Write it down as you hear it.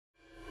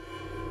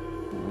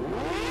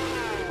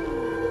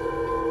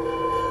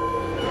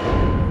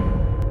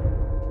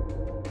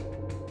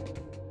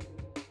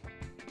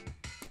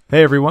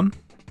Hey everyone,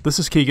 this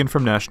is Keegan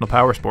from National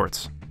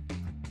Powersports.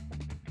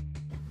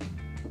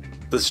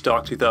 The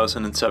stock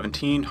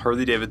 2017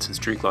 Harley-Davidson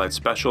Street Glide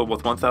Special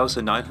with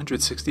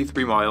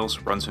 1,963 miles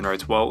runs and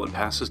rides well and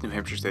passes New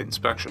Hampshire State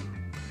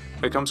inspection.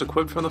 It comes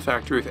equipped from the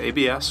factory with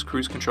ABS,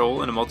 cruise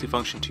control, and a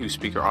multifunction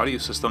 2-speaker audio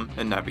system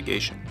and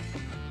navigation.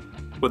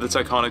 With its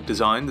iconic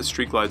design, the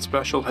Street Glide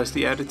Special has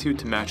the attitude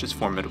to match its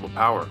formidable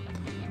power.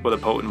 With a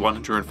potent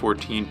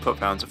 114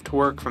 foot-pounds of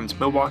torque from its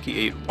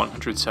Milwaukee 8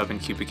 107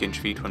 cubic inch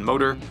V-twin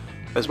motor,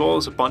 as well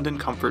as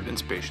abundant comfort and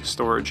spacious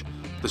storage,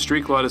 the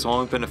Street Glide has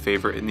long been a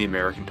favorite in the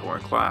American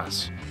touring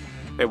class.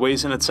 It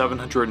weighs in at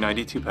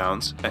 792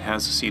 pounds and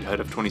has a seat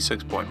height of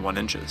 26.1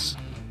 inches.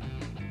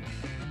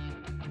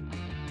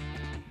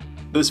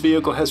 This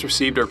vehicle has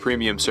received our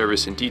premium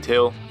service in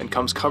detail and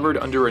comes covered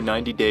under a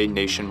 90-day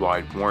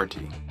nationwide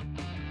warranty.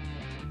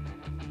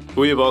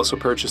 We have also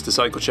purchased the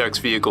CycleCheck's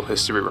Vehicle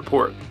History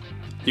Report.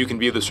 You can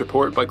view this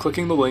report by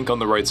clicking the link on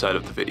the right side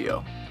of the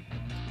video.